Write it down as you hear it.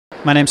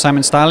My name's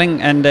Simon Starling,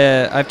 and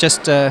I've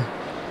just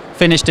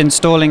finished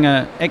installing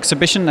an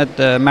exhibition at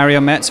the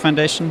Maria Merz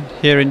Foundation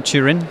here in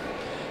Turin.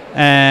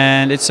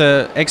 And it's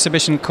an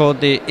exhibition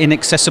called the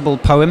Inaccessible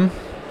Poem,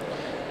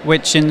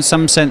 which in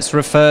some sense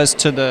refers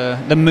to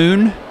the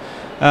moon.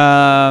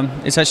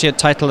 It's actually a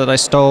title that I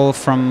stole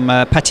from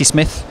Patti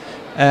Smith,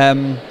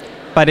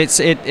 but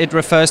it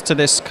refers to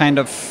this kind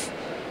of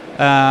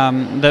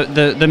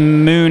the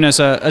moon as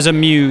a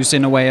muse,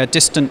 in a way, a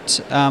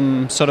distant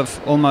sort of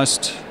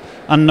almost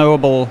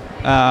unknowable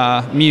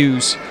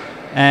muse.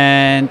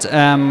 And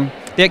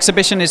the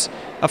exhibition is,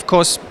 of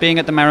course, being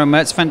at the Maria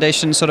Merz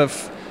Foundation, sort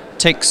of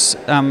takes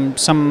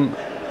some,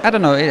 I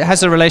don't know, it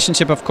has a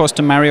relationship, of course,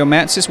 to Maria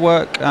Merz's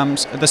work.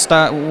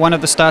 One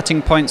of the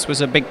starting points was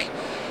a big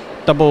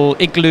double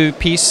igloo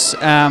piece,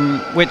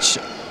 which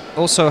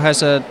also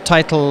has a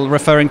title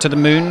referring to the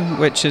moon,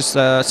 which is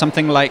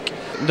something like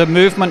the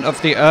movement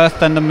of the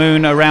Earth and the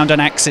moon around an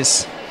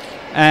axis.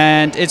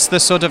 And it's the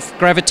sort of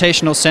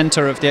gravitational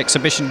center of the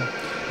exhibition.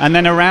 And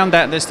then around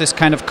that there's this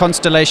kind of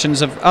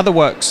constellations of other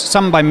works,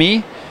 some by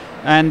me,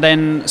 and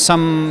then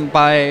some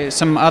by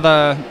some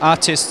other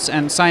artists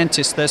and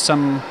scientists. There's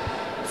some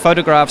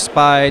photographs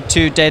by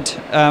two dead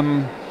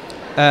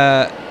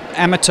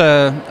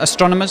amateur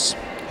astronomers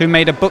who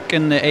made a book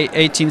in the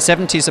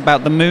 1870s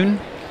about the moon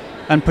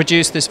and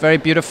produced this very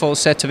beautiful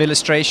set of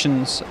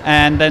illustrations.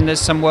 And then there's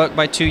some work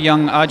by two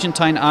young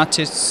Argentine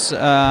artists,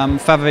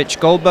 Faivovich,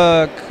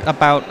 Goldberg,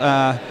 about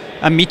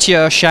a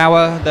meteor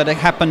shower that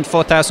happened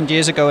 4,000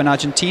 years ago in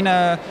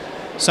Argentina.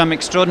 Some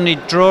extraordinary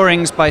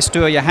drawings by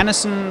Sture,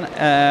 Johannesson,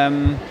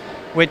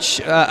 which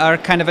are a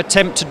kind of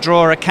attempt to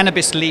draw a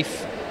cannabis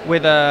leaf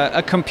with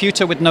a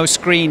computer with no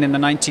screen in the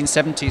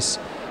 1970s.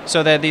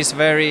 So they're these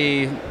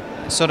very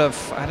sort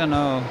of, I don't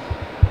know,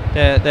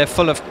 they're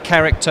full of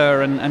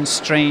character and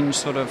strange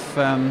sort of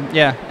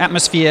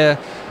atmosphere.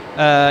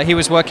 He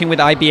was working with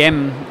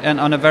IBM and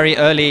on a very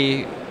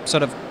early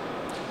sort of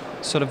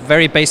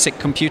very basic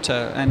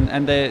computer,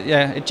 and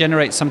it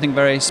generates something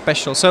very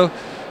special. So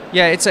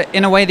yeah, it's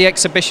in a way the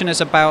exhibition is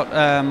about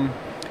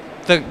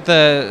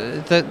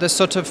the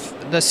sort of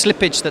the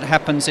slippage that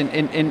happens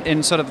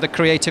in sort of the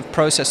creative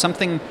process,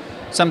 something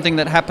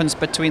that happens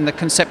between the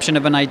conception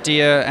of an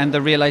idea and the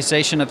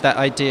realization of that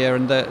idea,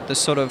 and the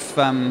sort of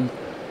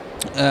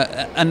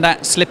and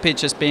that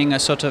slippage as being a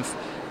sort of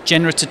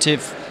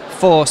generative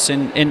force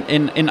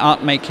in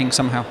art making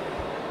somehow.